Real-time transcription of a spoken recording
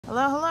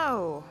Hello,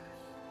 hello!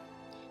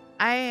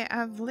 I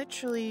have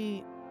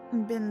literally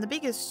been the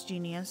biggest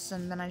genius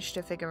and managed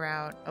to figure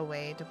out a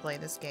way to play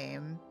this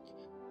game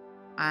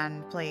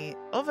and play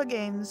other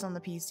games on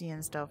the PC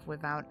and stuff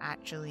without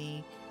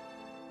actually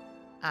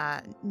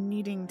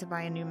needing to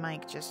buy a new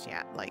mic just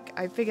yet. Like,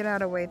 I figured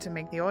out a way to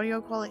make the audio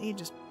quality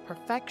just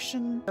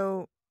perfection,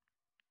 so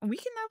we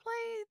can now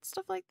play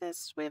stuff like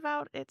this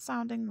without it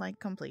sounding like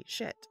complete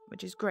shit,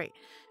 which is great,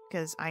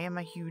 because I am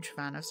a huge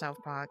fan of South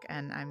Park,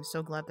 and I'm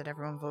so glad that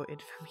everyone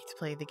voted for me to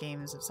play the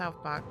games of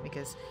South Park,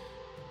 because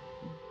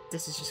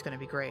this is just going to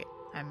be great.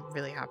 I'm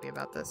really happy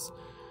about this.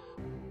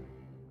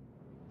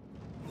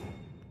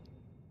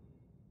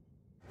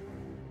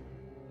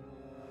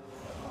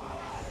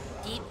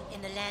 Deep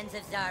in the lands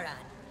of Zaron,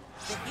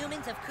 the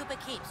humans of Koopa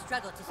Keep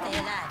struggle to stay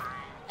alive,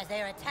 as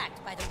they are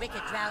attacked by the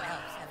wicked drow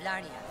elves of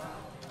Larnia.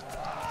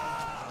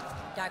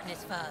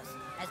 Darkness falls,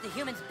 as the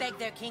humans beg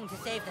their king to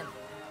save them,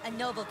 a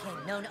noble king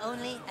known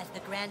only as the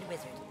Grand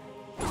Wizard.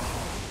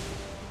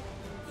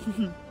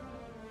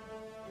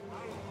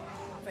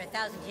 For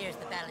 1,000 years,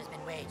 the battle has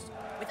been waged,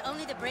 with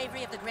only the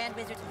bravery of the Grand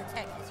Wizard to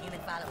protect his human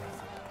followers.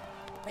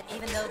 But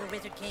even though the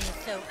Wizard King is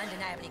so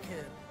undeniably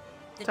cool,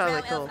 the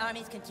drow elf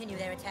armies continue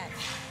their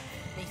attacks.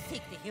 They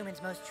seek the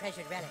humans' most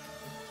treasured relic,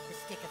 the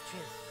Stick of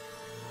Truth.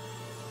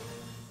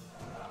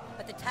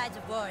 But the tides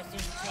of war soon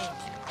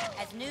change,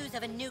 as news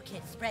of a new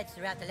kid spreads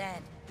throughout the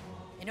land.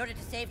 In order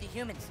to save the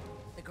humans,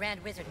 the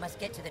Grand Wizard must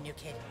get to the new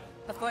kid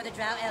before the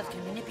drow elves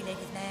can manipulate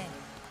his mind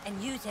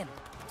and use him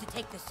to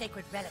take the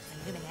sacred relic from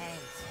human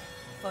hands.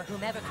 For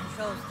whomever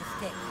controls the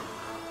stick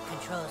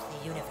controls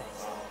the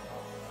universe.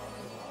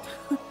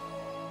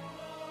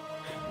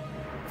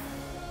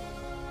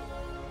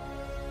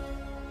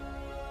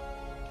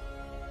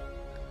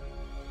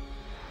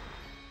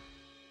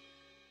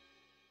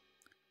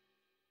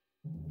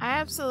 I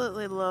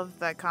absolutely love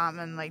that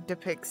Cartman, like,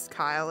 depicts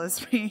Kyle as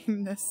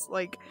being this,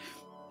 like,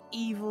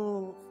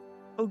 evil,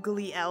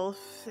 ugly elf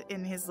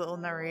in his little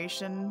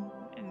narration.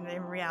 And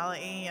in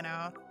reality, you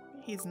know,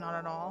 he's not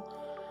at all.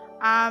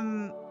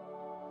 I'm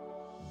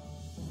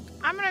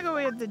gonna go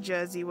with the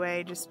Jersey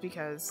way, just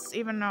because,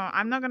 even though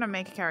I'm not gonna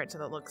make a character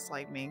that looks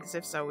like me, because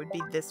if so, it would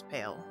be this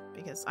pale,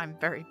 because I'm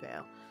very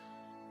pale.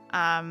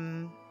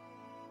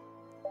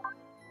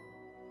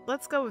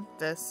 Let's go with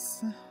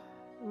this.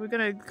 We're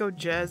gonna go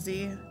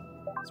Jersey.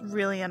 It's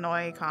really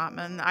annoying,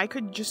 Cartman. I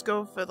could just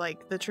go for,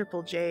 like, the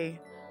triple J.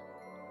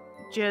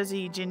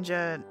 Jersey,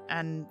 ginger,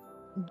 and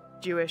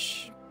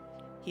Jewish.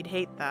 He'd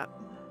hate that.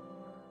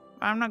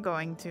 But I'm not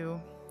going to.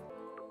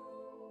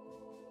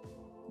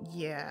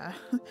 Yeah.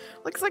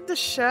 Looks like the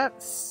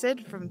shirt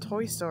Sid from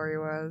Toy Story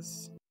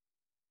wears.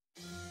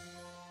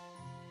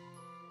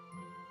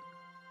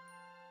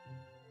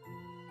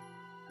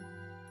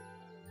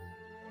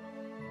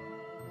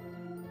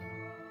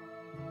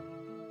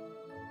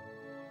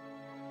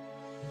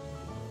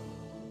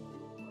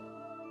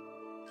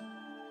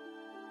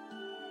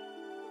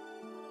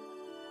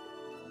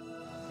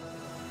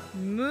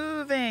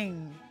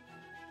 Moving!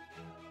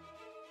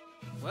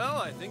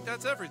 Well, I think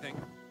that's everything.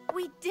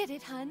 We did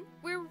it, hun.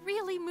 We're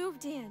really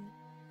moved in.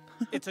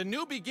 It's a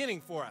new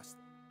beginning for us.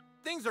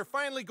 Things are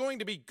finally going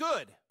to be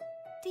good.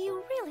 Do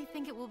you really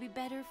think it will be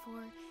better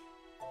for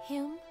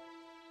him?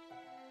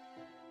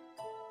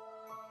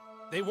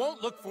 They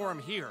won't look for him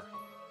here.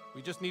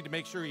 We just need to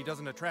make sure he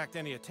doesn't attract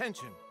any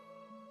attention.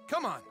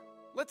 Come on,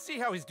 let's see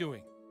how he's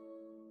doing.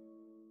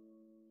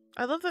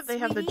 I love that they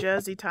have the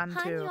Jersey tan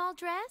Hun, too. you all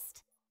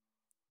dressed?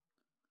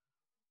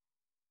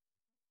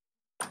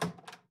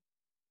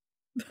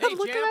 Hey,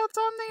 Look Champ, at how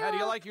dumb they are. how do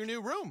you like your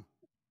new room?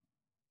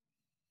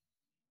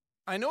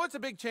 I know it's a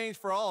big change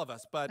for all of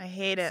us, but I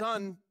hate it.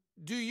 Son,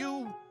 do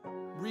you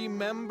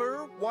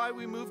remember why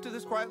we moved to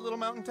this quiet little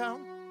mountain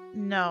town?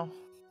 No.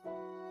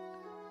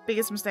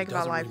 Biggest mistake of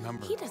our life.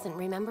 He doesn't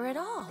remember at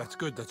all. That's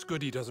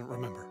good he doesn't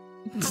remember.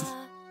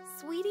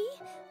 Sweetie,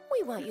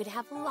 we want you to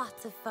have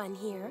lots of fun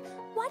here.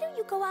 Why don't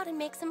you go out and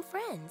make some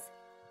friends?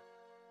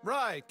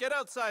 Right, get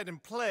outside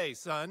and play,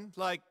 son.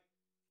 Like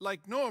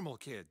normal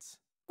kids.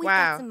 We've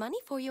got some money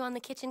for you on the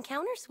kitchen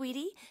counter,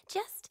 sweetie.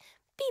 Just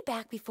be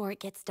back before it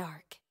gets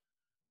dark.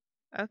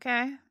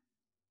 Okay.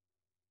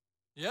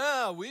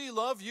 Yeah, we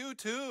love you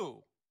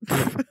too.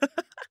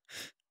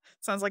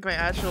 Sounds like my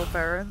actual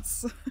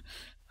parents.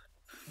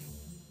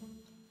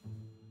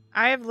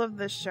 I have loved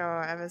this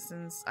show ever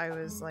since I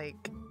was,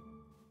 like,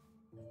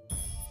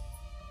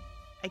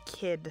 a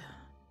kid.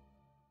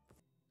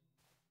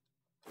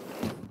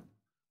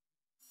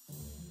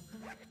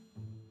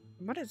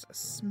 What is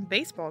this?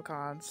 Baseball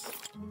cards.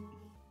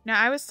 Now,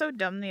 I was so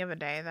dumb the other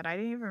day that I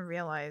didn't even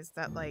realize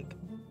that, like,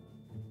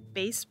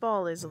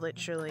 baseball is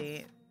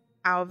literally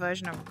our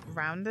version of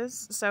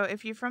rounders. So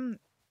if you're from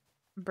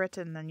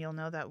Britain, then you'll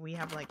know that we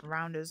have, like,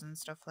 rounders and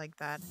stuff like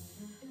that.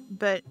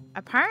 But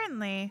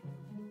apparently,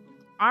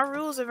 our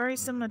rules are very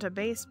similar to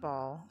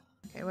baseball.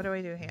 Okay, what do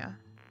I do here?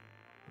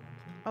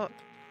 Oh.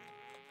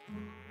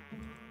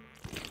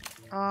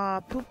 Aw,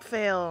 poop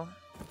fail.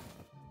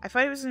 I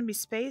thought it was gonna be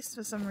space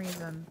for some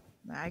reason.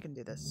 Nah, I can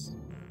do this.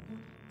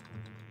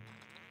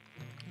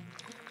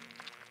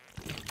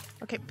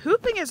 Okay,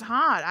 pooping is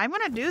hard. I'm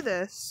gonna do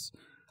this.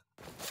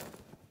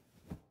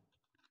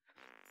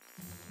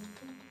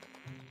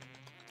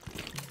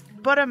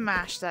 Butter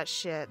mash that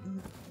shit.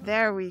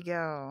 There we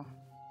go.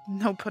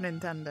 No pun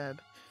intended.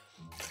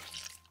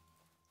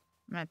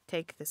 I'm gonna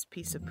take this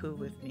piece of poo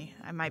with me.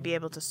 I might be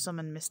able to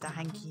summon Mr.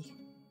 Hanky.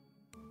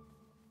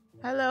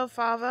 Hello,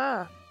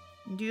 father.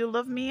 Do you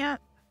love me yet?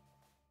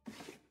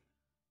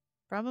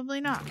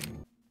 Probably not.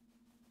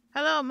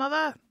 Hello,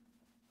 mother.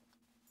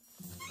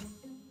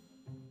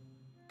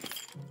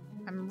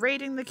 I'm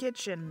raiding the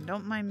kitchen.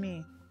 Don't mind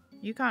me.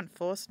 You can't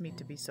force me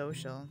to be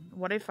social.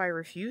 What if I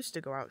refuse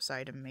to go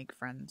outside and make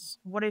friends?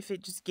 What if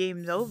it just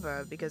game's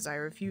over because I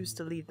refuse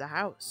to leave the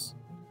house?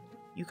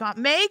 You can't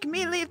make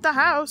me leave the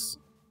house!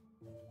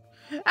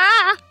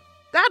 Ah!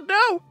 Dad,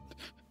 no!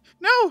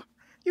 No!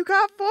 You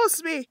can't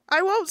force me!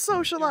 I won't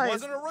socialize! It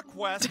wasn't a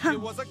request,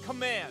 it was a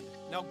command.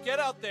 Now get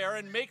out there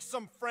and make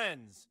some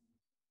friends.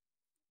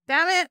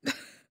 Damn it!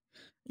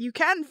 You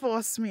can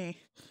force me.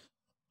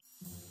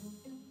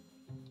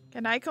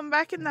 Can I come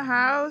back in the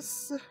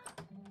house?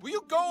 Will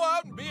you go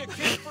out and be a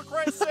kid for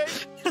Christ's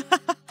sake?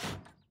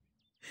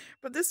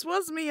 But this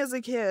was me as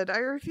a kid. I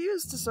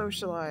refuse to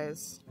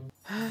socialize.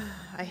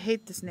 I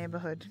hate this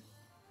neighborhood.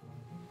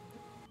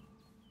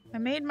 I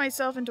made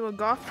myself into a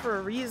goth for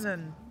a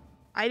reason.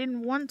 I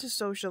didn't want to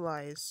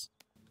socialize.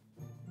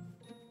 I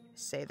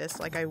say this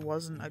like I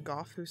wasn't a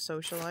goth who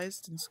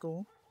socialized in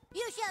school.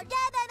 You shall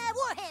die by my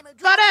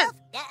warhammer, Got Drow.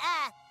 it!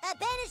 I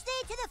banish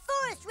thee to the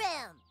forest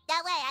realm.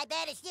 That way, I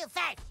banish you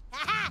first.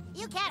 Aha!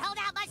 You can't hold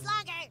out much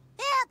longer.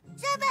 Help!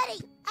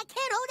 Somebody! I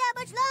can't hold out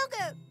much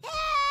longer.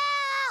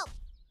 Help!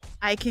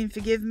 I can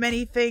forgive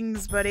many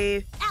things,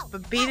 buddy, Ow,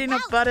 but beating ow,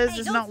 up ow. Butters Hey,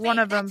 is don't not say one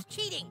it. of them. That's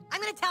cheating. I'm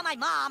gonna tell my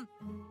mom.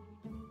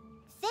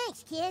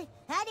 Thanks, kid.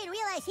 I didn't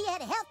realize he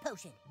had a health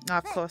potion.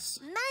 Of course.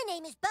 My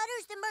name is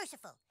Butters the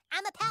Merciful.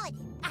 I'm a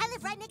paladin. I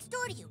live right next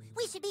door to you.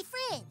 We should be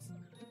friends.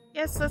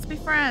 Yes, let's be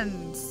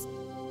friends.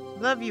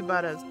 Love you,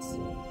 Butters.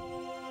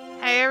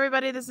 Hey,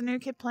 everybody, there's a new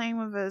kid playing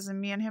with us,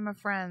 and me and him are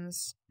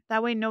friends.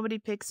 That way nobody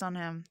picks on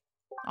him.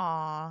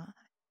 Aww.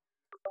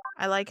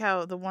 I like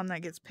how the one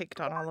that gets picked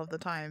on all of the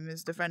time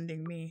is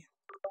defending me.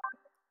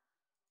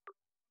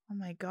 Oh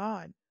my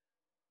god.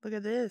 Look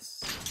at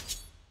this.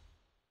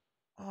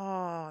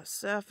 Oh,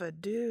 Surfer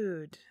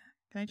dude.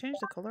 Can I change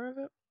the color of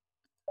it?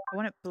 I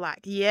want it black.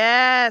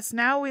 Yes!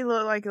 Now we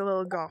look like a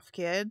little goth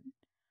kid.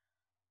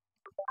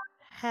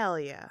 Hell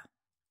yeah.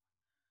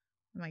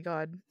 Oh my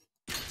god.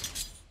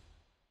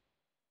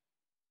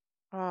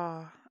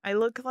 Oh, I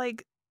look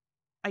like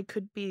I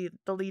could be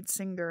the lead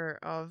singer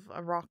of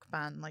a rock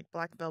band like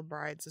Black Veil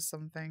Brides or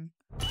something.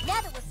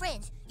 Now that we're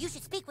friends, you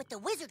should speak with the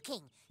Wizard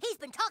King. He's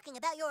been talking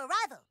about your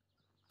arrival.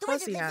 The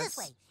Course wizard he lives has. this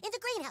way, in the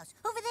greenhouse,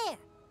 over there.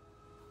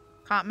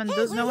 Cartman Hey,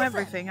 does where know you from?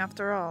 everything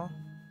after all.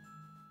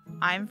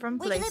 I'm from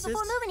Where'd you live places.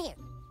 before moving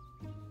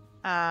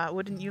here?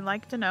 Wouldn't you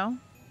like to know?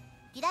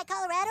 Do you like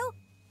Colorado?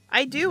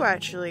 I do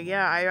actually,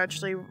 yeah. I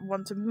actually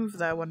want to move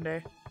there one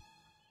day.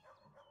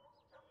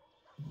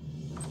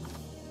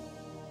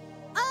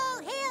 All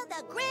hail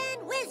the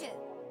Grand Wizard!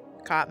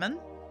 Cartman?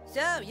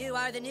 So, you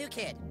are the new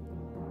kid.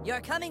 Your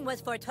coming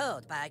was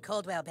foretold by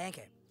Coldwell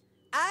Banker.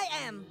 I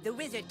am the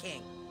Wizard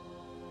King.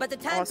 But the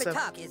time Awesome. for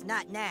talk is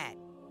not now.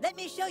 Let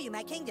me show you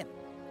my kingdom.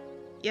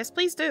 Yes,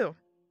 please do.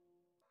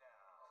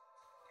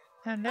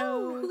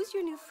 Hello. Oh, who's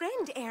your new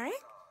friend, Eric?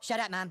 Shut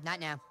up, Mom. Not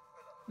now.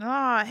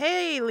 Aw,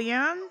 hey,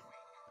 Leon.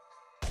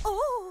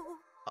 Oh,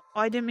 Oh,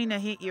 I didn't mean to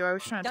hit you. I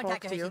was trying to Don't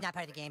talk talk to to her. you. She's not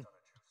part of the game.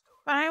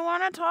 But I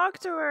want to talk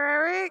to her,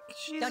 Eric.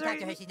 She's Don't talk to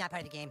already- her. She's not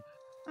part of the game.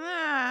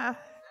 Ah.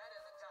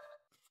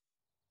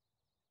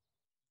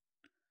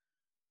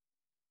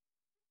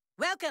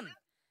 Welcome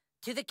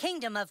to the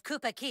kingdom of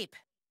Koopa Keep.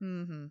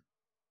 Mm-hmm.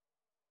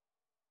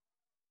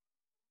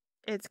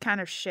 It's kind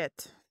of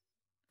shit.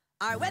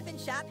 Our weapon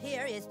shop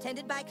here is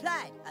tended by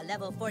Clyde, a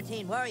level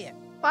 14 warrior.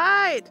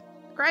 Clyde!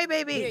 Here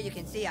Crybaby! you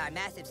can see our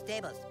massive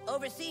stables,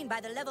 overseen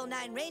by the level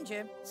 9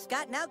 ranger,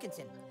 Scott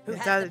Malkinson, who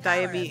has the power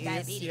Diabetes, of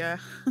diabetes. yeah.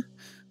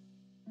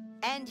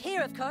 And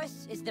here, of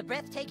course, is the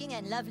breathtaking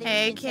and lovely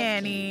Hey, Princess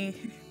Kenny.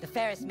 Key, the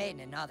fairest maiden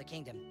in all the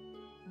kingdom.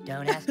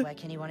 Don't ask why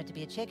Kenny wanted to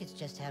be a chick, it's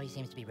just how he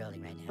seems to be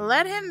rolling right now.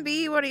 Let him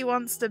be what he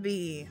wants to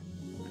be.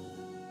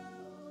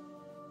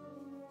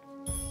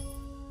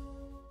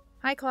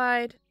 Hi,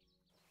 Clyde.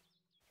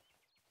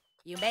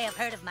 You may have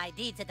heard of my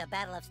deeds at the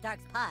Battle of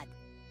Stark's Pod.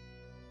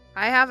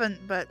 I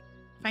haven't, but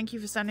thank you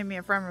for sending me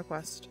a friend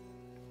request.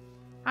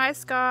 Hi,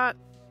 Scott.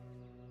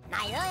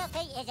 My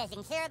loyalty is as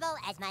incurable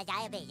as my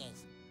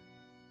diabetes.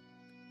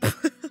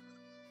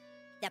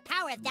 The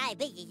power of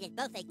diabetes is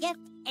both a gift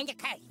and a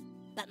curse,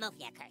 but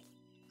mostly a curse.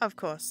 Of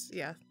course,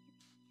 yeah.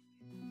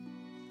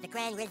 The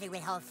Grand Wizard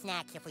withholds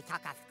snacks if we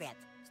talk off script.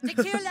 Stick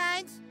to your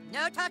lines.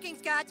 No talking,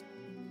 Scott.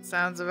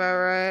 Sounds about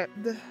right.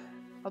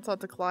 I'll talk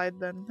to Clyde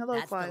then. Hello,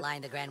 That's Clyde. the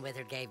line the Grand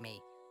Wizard gave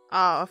me.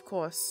 Ah, of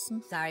course.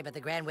 Sorry, but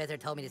the Grand Wizard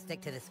told me to stick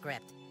to the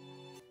script.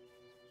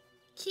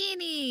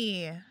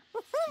 Kenny!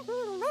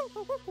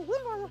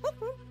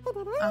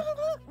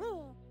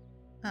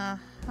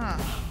 Uh-huh.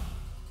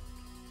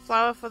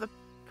 Flower for the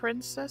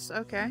princess?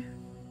 Okay.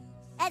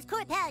 As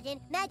court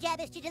paladin, my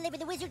job is to deliver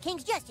the Wizard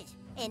King's justice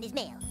and his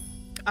mail.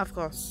 Of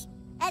course.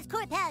 As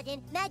court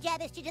paladin, my job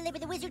is to deliver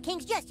the Wizard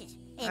King's justice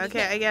and his Okay,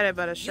 mail. I get it,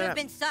 but shut You've up.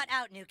 been sought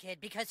out, new kid,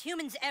 because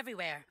humans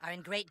everywhere are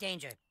in great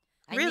danger.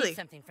 I Really? need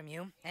something from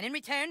you, and in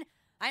return,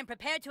 I am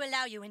prepared to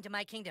allow you into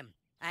my kingdom.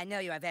 I know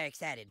you are very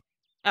excited.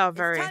 Oh,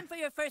 very. It's time for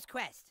your first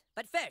quest.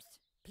 But first,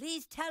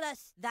 please tell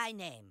us thy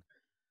name.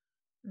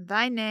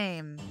 Thy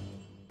name.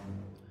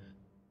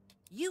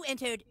 You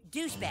entered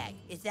douchebag,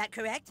 is that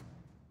correct?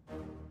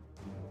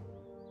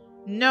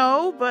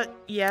 No, but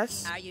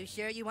yes. Are you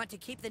sure you want to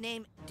keep the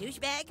name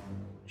douchebag?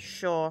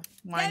 Sure.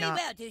 Why Very not?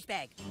 well,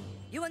 douchebag.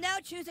 You will now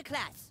choose a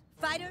class.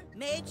 Fighter,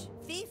 mage,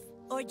 thief,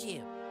 or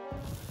Jew.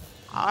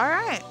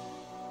 Alright.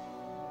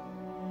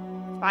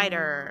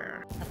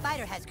 Fighter. A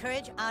fighter has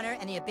courage, honor,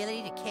 and the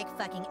ability to kick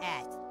fucking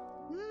ass.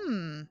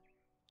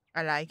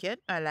 I like it.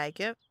 I like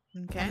it.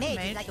 Okay. A mage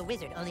mage. is like a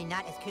wizard, only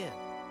not as cool.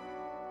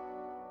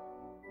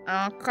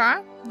 Okay.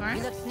 You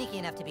Alright. look sneaky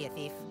enough to be a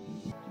thief.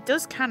 It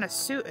does kind of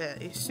suit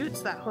it. It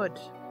suits that hood.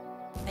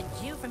 A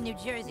Jew from New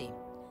Jersey.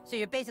 So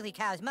you're basically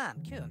Kyle's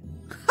mom. Cool.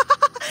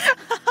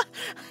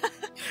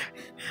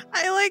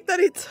 I like that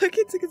he took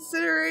into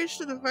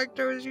consideration the fact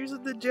I was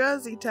using the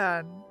Jersey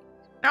tan.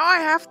 Now I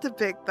have to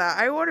pick that.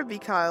 I want to be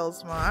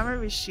Kyle's mom. I'm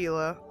gonna be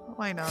Sheila.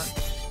 Why not?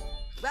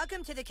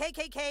 Welcome to the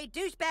KKK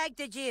Douchebag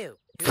the Jew,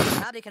 who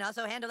probably can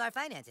also handle our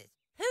finances.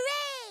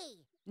 Hooray!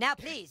 Now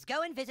please,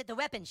 go and visit the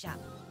weapon shop.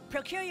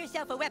 Procure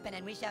yourself a weapon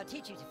and we shall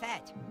teach you to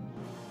fight.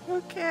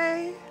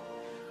 Okay.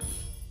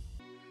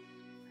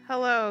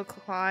 Hello,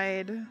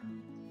 Clyde.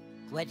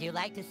 Would you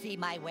like to see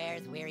my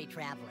wares, weary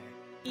traveler?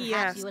 Perhaps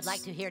Yes. you would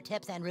like to hear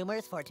tips and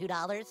rumors for $2?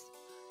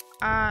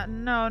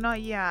 No,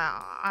 not yet.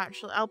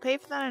 Actually, I'll pay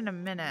for that in a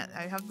minute.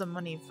 I have the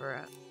money for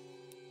it.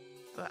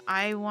 But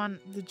I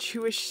want the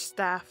Jewish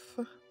staff.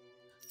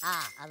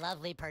 Ah, a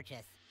lovely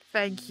purchase.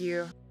 Thank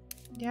you.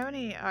 Do you have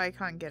any? Oh, I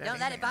can't get it. Don't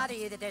let it bother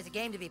you that there's a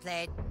game to be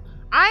played.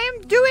 I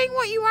am doing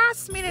what you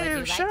asked me to Would do. you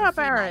like Shut to up,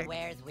 see Eric. my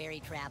wares, weary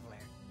traveler?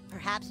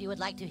 Perhaps you would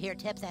like to hear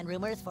tips and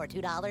rumors for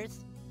 $2?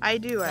 I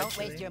do, Don't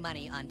actually. waste your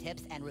money on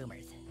tips and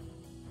rumors.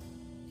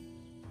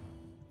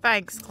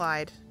 Thanks,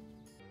 Clyde.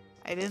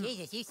 I didn't.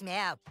 Jesus, you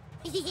smell.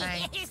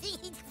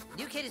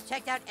 New kid has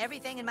checked out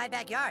everything in my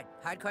backyard.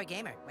 Hardcore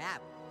gamer. Wow.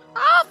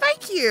 Oh,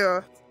 thank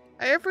you.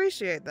 I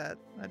appreciate that,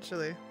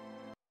 actually.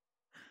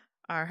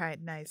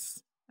 Alright,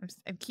 nice.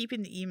 I'm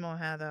keeping the emo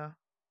hair, though.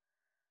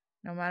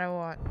 No matter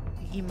what.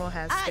 The emo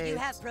hair stays. You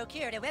have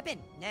procured a weapon.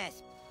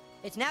 Nice.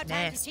 It's now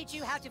time to teach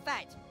you how to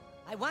fight.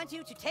 I want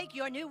you to take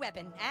your new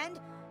weapon and,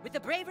 with the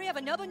bravery of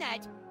a noble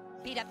knight,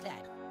 beat up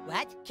Clyde.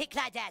 What? Kick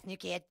Clyde's ass, new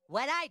kid.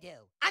 What'd I do?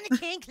 I'm the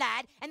king,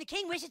 Clyde, and the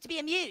king wishes to be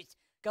amused.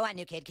 Go on,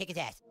 new kid, kick his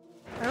ass.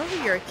 I don't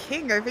think you're a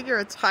king. I think you're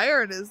a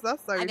tyrant. That's how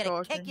I'm you're gonna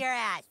talking. kick your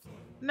ass.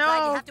 No,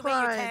 Clyde, you have to wait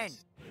your Clyde. turn.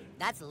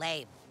 That's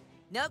lame.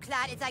 No,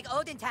 Clyde, it's like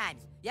olden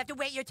times. You have to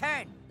wait your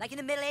turn. Like in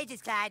the Middle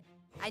Ages, Clyde.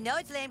 I know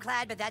it's lame,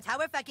 Clyde, but that's how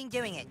we're fucking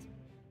doing it.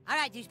 All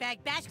right,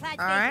 douchebag, bash Clyde's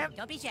face. Alright.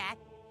 Don't be shy.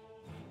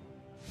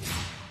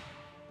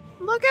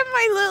 Look at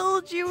my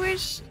little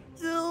Jewish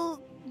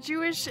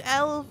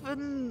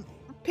elephant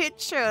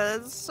picture.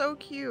 It's so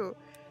cute.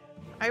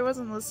 I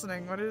wasn't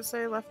listening. What did it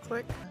say? Left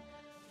click?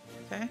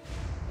 Okay.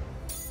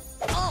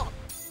 Oh!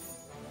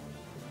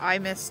 I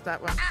missed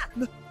that one. Ah!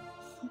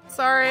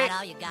 Sorry. That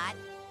all you got?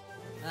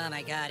 Oh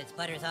my god, it's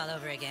butters all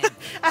over again.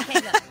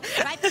 Okay, look,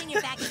 try putting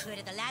your back into it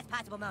at the last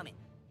possible moment.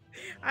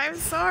 I'm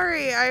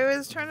sorry. I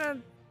was trying to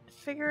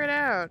figure it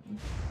out.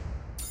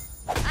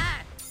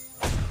 Ah!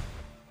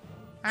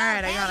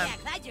 Alright, I hell got yeah, him.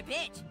 Clyde's your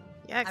bitch.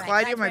 Yeah, All right,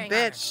 Clyde, you're Clyde's my wearing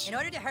armor. bitch. In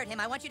order to hurt him,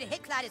 I want you to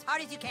hit Clyde as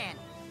hard as you can.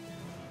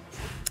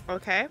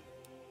 Okay.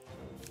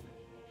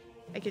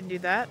 I can do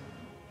that.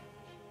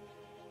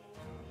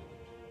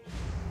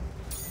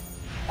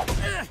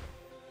 Ugh.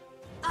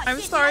 Oh, I'm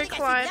shit, sorry, dude, I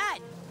think I see Clyde.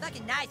 blood.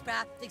 Fucking nice, bro.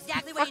 It's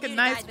exactly what you Fucking do to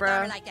nice, guys with bro.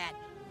 armor like that.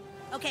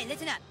 Okay,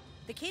 listen up.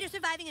 The key to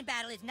surviving in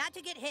battle is not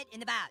to get hit in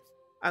the bows.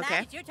 Okay.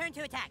 Clyde, it's your turn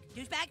to attack.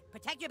 Douchebag,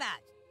 protect your bows.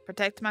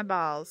 Protect my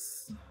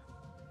balls.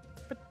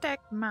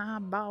 Protect my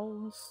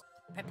balls.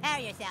 Prepare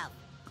yourself.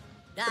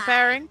 Die.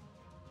 Preparing.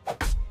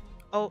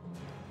 Oh,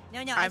 No,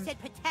 I I'm- said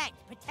protect.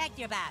 Protect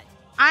your bows.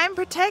 I'm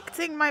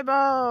protecting my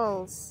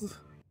balls.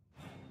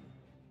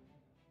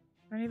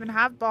 I don't even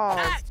have balls.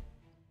 Ah!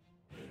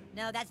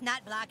 No, that's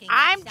not blocking.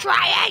 I'm That's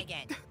trying!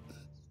 Again.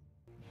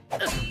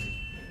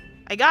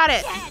 I got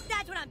it. Yes,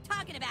 that's what I'm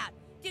talking about.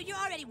 Dude, you're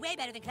already way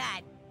better than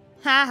Clyde.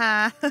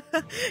 Haha.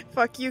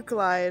 Fuck you,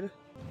 Clyde.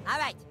 All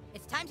right,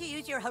 it's time to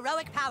use your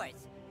heroic powers.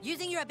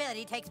 Using your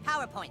ability takes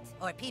power points,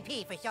 or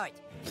PP for short.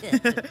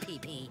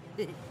 PP.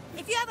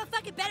 If you have a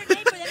fucking better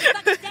name for them, you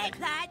fucking say it,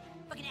 Clyde.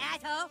 Fucking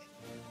asshole.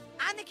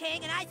 I'm the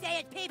king, and I say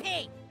it's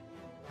PP.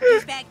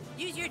 Douchebag,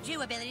 use your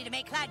Jew ability to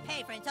make Clyde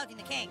pay for insulting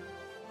the king.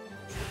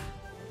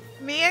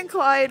 Me and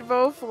Clyde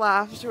both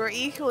laughed. We're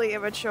equally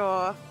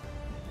immature.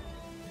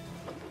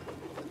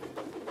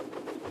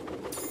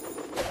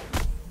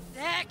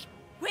 Sick!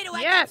 Way to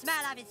wipe Yes. that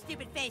smile off his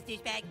stupid face,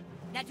 douchebag.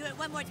 Now do it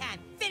one more time.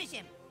 Finish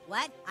him.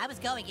 What? I was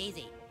going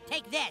easy.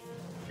 Take this.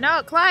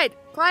 No, Clyde.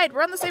 Clyde,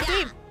 we're on the same Yeah.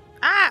 team.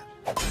 Ah!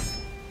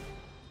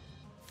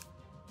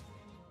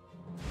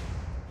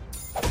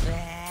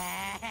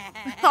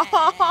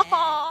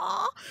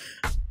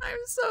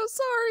 I'm so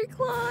sorry,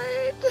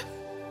 Clyde.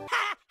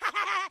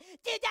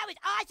 Dude, that was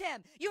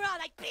awesome! You were all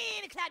like, beam,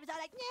 and Clyde was all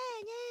like,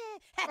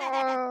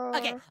 nah,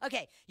 nah.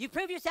 Okay, you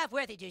prove yourself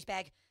worthy,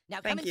 douchebag. Now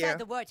come Thank inside you.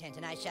 the war tent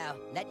and I shall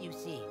let you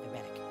see the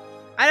relic.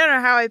 I don't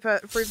know how I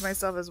proved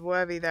myself as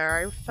worthy there.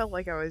 I felt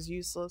like I was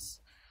useless.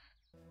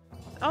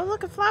 Oh,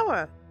 look, a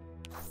flower.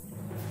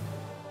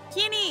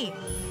 Kenny!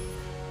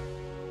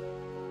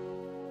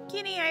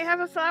 Kenny, I have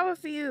a flower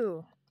for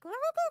you.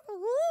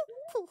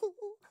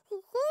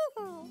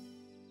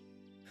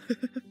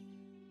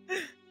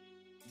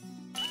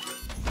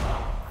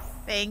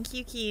 Thank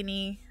you,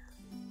 Kenny.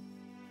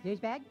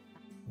 Douchebag?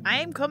 I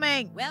am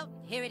coming. Well,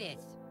 here it is.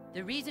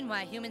 The reason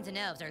why humans and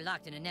elves are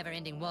locked in a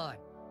never-ending war.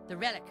 The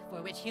relic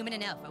for which human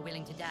and elf are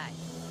willing to die.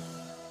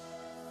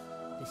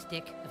 The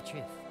Stick of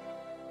Truth.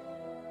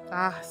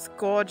 Ah, it's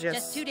gorgeous.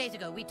 Just 2 days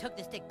ago, we took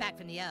the stick back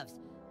from the elves.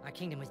 Our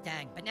kingdom was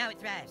dying, but now it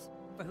thrives.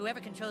 For whoever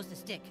controls the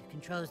stick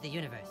controls the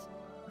universe.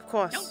 Of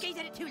course. Don't gaze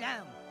at it too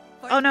long,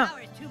 for Oh, its no.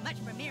 power is too much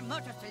for mere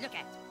mortals to look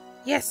at.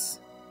 Yes.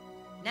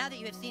 Now that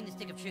you have seen the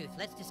Stick of Truth,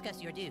 let's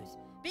discuss your dues.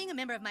 Being a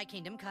member of my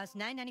kingdom costs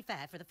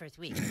 $9.95 for the first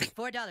week,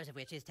 $4 of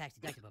which is tax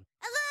deductible.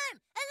 Alarm!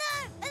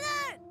 Alarm!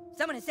 Alarm!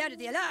 Someone has sounded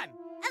the alarm!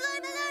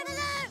 Alarm! Alarm!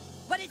 Alarm!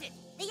 What is it?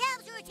 The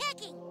elves are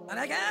attacking! Oh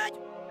my god!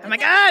 Oh my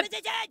god!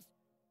 Positions!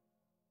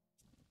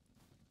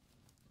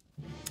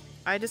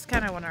 I just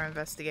kind of want to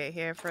investigate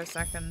here for a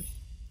second.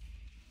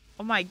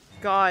 Oh my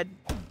god.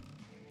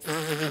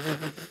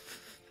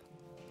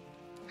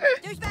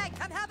 Douchebag,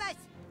 come help us!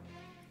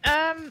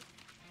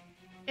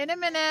 In a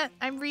minute.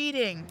 I'm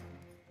reading.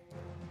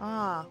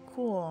 Ah,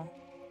 cool.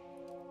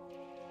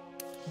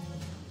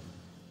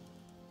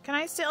 Can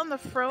I sit on the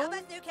Help throne?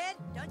 us, new kid!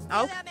 Don't steal Oh.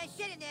 all my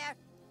shit in there!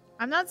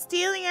 I'm not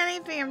stealing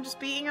anything. I'm just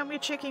beating up your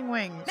chicken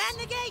wings. Man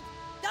the gate!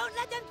 Don't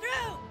let them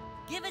through!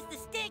 Give us the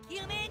stick,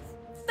 humans!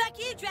 Fuck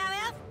you, Drow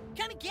Elf!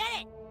 Come and get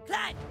it!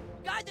 Clyde,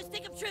 guard the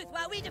Stick of Truth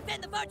while we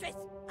defend the fortress!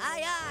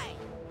 Aye, aye!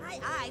 Aye,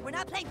 aye! We're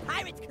not playing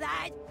pirates,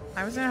 Clyde!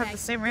 I was gonna have the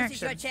same This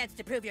is your reaction. chance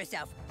to prove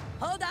yourself.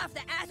 Hold off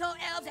the asshole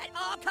elves at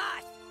all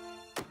costs!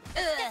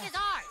 This is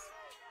ours!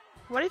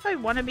 What if I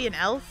want to be an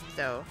elf,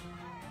 though?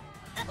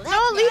 Well, No,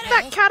 that's leave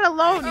better. that cat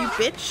alone, you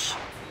bitch!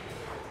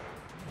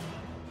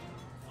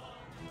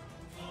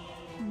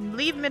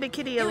 Leave Mitty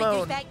Kitty Do it,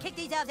 alone. douchebag! Kick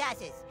these elves'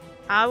 asses!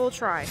 I will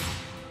try.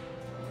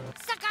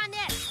 Suck on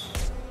this!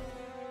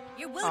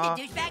 You're wounded, Aw.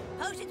 douchebag!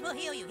 Potions will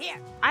heal you. Here!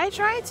 I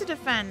tried to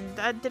defend.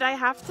 Did I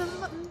have to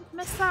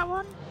miss that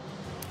one?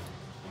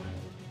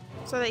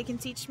 So that you can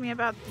teach me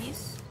about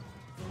these?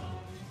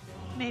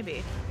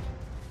 Maybe.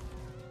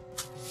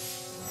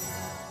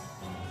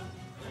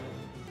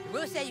 The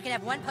rules say you can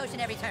have 1 potion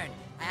every turn.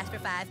 I asked for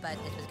 5, but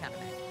this was a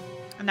compromise.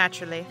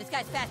 Naturally. This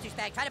guy's fast,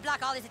 douchebag. Try to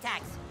block all his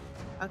attacks.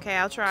 Okay,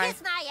 I'll try.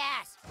 Kiss my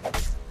ass!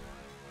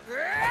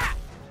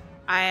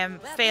 I am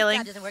Well, if failing.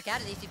 this job doesn't work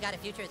out, at least you've got a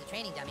future as a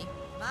training dummy.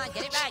 Come on,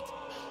 get it right.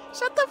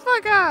 Shut the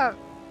fuck up!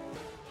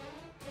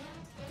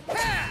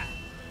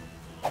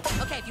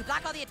 Okay, if you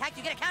block all the attacks,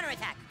 you get a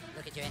counterattack.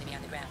 Look at your enemy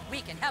on the ground,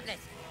 weak and helpless.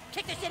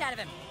 Kick the shit out of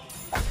him.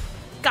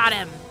 Got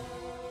him!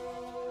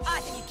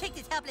 Awesome, you kicked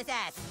his helpless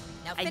ass.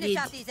 Now I finish did.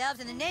 off these elves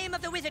in the name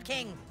of the Wizard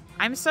King.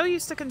 I'm so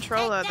used to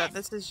controller Take that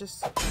this is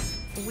just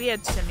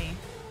weird to me.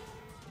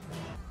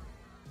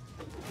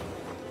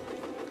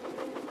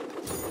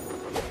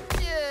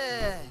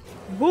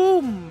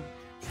 Boom!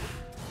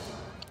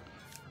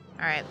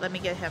 Alright, let me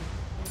get him.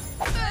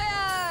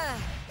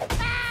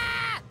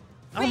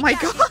 Oh Great my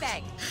job, god!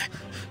 douchebag.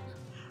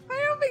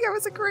 I don't think that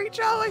was a great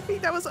job. I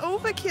think that was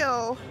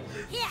overkill.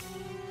 Here!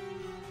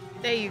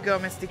 There you go,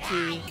 Mr.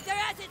 Key. Kick their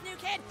asses, new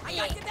kid. I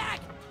got your back.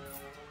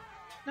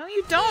 No,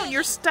 you don't.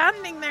 You're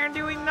standing there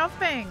doing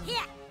nothing.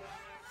 Here!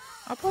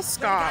 I'll pull God,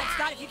 Scott.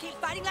 Scott, if you keep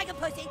fighting like a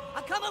pussy,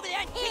 I'll come over there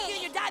and kick you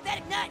in your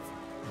diabetic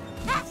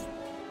nuts.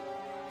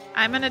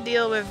 I'm gonna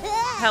deal with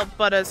Help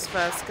Butters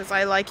first, because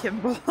I like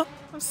him more.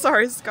 I'm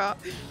sorry, Scott.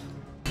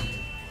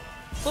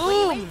 What are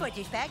you waiting Boom! for,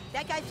 douchebag?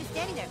 That guy's just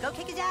standing there. Go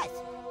kick his ass.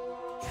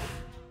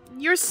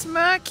 You're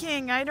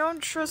smirking. I don't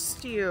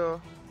trust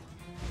you.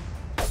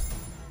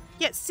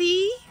 Yeah,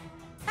 see?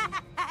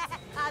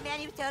 Oh man,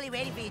 he was totally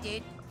waiting for you,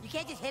 dude. You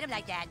can't just hit him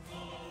like that.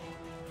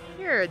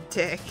 You're a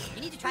dick.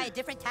 You need to try a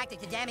different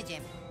tactic to damage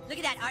him. Look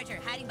at that archer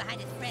hiding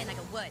behind his friend like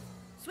a wood.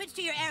 Switch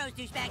to your arrows,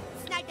 douchebag.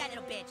 Snipe that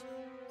little bitch.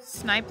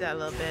 Snipe that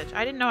little bitch.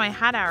 I didn't know I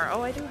had arrow.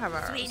 Oh, I do have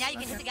arrows. Sweet, now you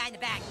can Okay. hit the guy in the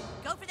back.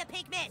 Go for the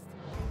pink mist.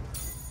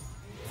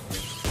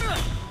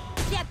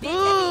 Yeah, bitch, that's what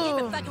you get Boom.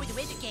 for fucking with the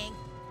Wizard King.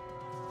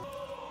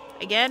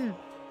 Again.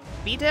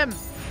 Beat him.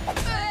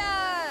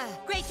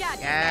 Great job,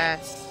 douchebag.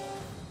 Yes.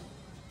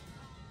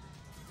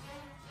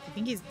 I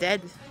think he's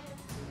dead.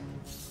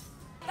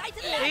 Fight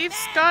to the left, Leave man.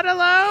 Scott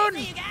alone.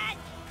 See you guys.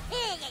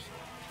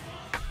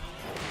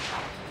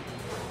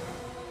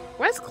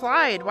 Where's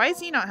Clyde? Why is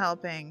he not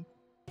helping?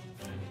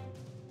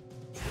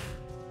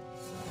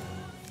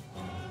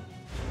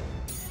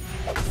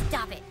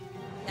 Stop it!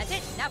 That's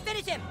it. Now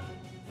finish him.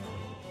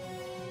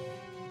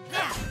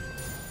 Yeah.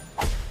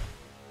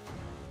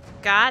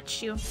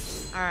 Got you.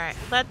 Alright,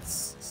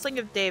 let's Sling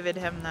of David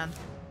him then.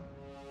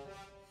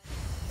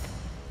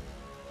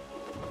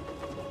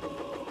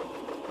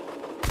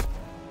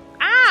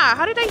 Ah!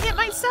 How did I hit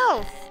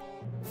myself?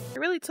 I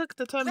really took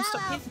the time to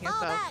stop hitting Fall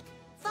yourself. back!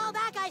 Fall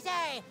back, I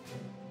say!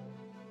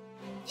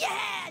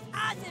 Yes!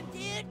 Awesome,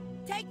 dude!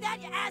 Take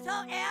that, you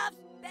asshole elves!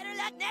 Better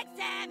luck next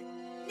time!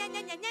 Na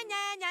na na na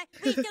na na!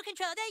 We still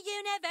control the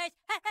universe!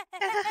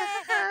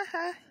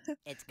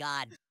 It's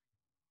gone.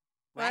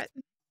 What?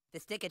 The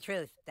stick of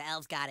truth. The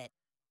elves got it.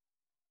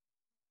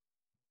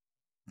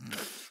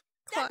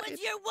 Clyde. That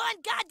was your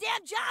one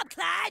goddamn job,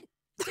 Clyde!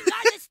 To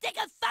guard the stick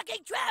of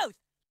fucking truth!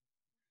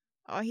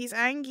 Oh, he's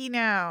angry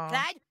now.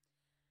 Clyde,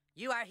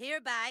 you are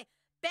hereby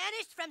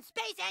banished from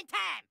space and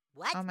time!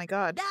 What? Oh my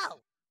god.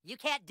 No! You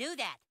can't do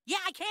that.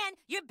 Yeah, I can.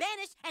 You're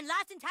banished and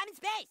lost in time and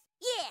space.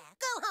 Yeah,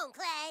 go home,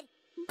 Clyde.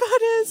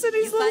 Butters and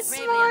his You little fought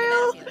bravely on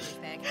smile. the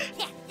battlefield, douchebag.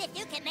 Yeah, if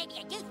you can make me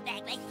a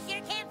douchebag, like you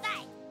sure can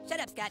fight. Shut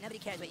up, Scott. Nobody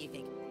cares what you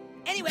think.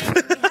 Anyway,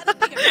 we have a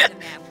bigger problem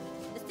now.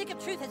 The stick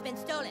of truth has been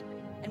stolen,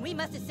 and we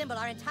must assemble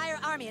our entire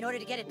army in order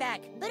to get it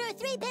back. But our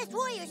 3 best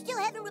warriors still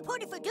haven't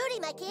reported for duty,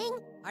 my king.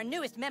 Our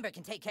newest member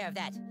can take care of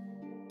that.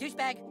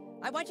 Douchebag,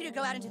 I want you to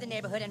go out into the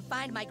neighborhood and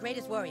find my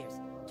greatest warriors,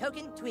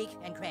 Token, Tweak,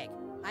 and Craig.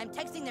 I'm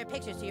texting their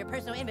pictures to your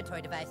personal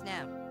inventory device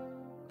now.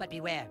 But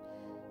beware,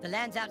 the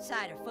lands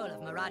outside are full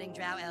of marauding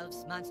drow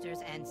elves, monsters,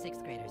 and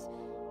 6th graders.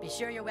 Be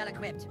sure you're well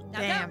equipped. Now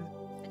Damn.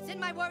 go, and send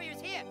my warriors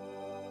here.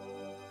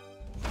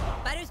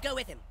 Butters, go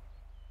with him.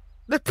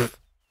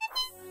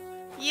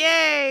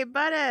 Yay,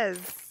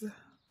 Butters!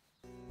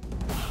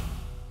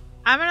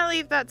 I'm gonna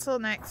leave that till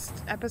next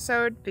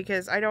episode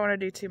because I don't want to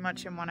do too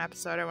much in one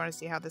episode. I want to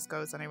see how this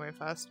goes anyway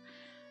first.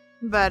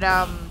 But,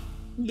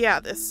 yeah,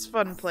 this is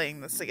fun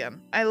playing this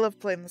again. I love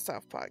playing the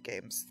South Park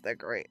games. They're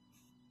great.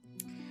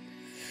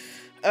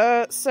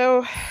 Adios,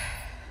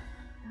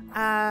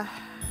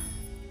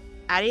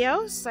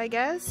 I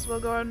guess. We'll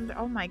go on.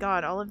 Oh my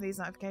god, all of these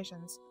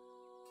notifications.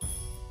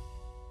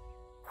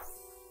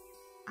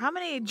 How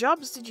many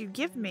jobs did you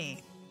give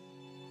me?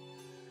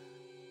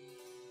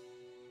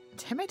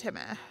 Timmy.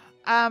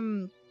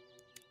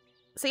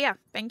 So yeah,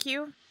 thank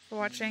you for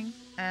watching,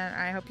 and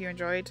I hope you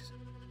enjoyed,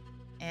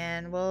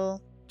 and we'll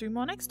do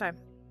more next time.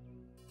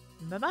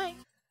 Bye-bye.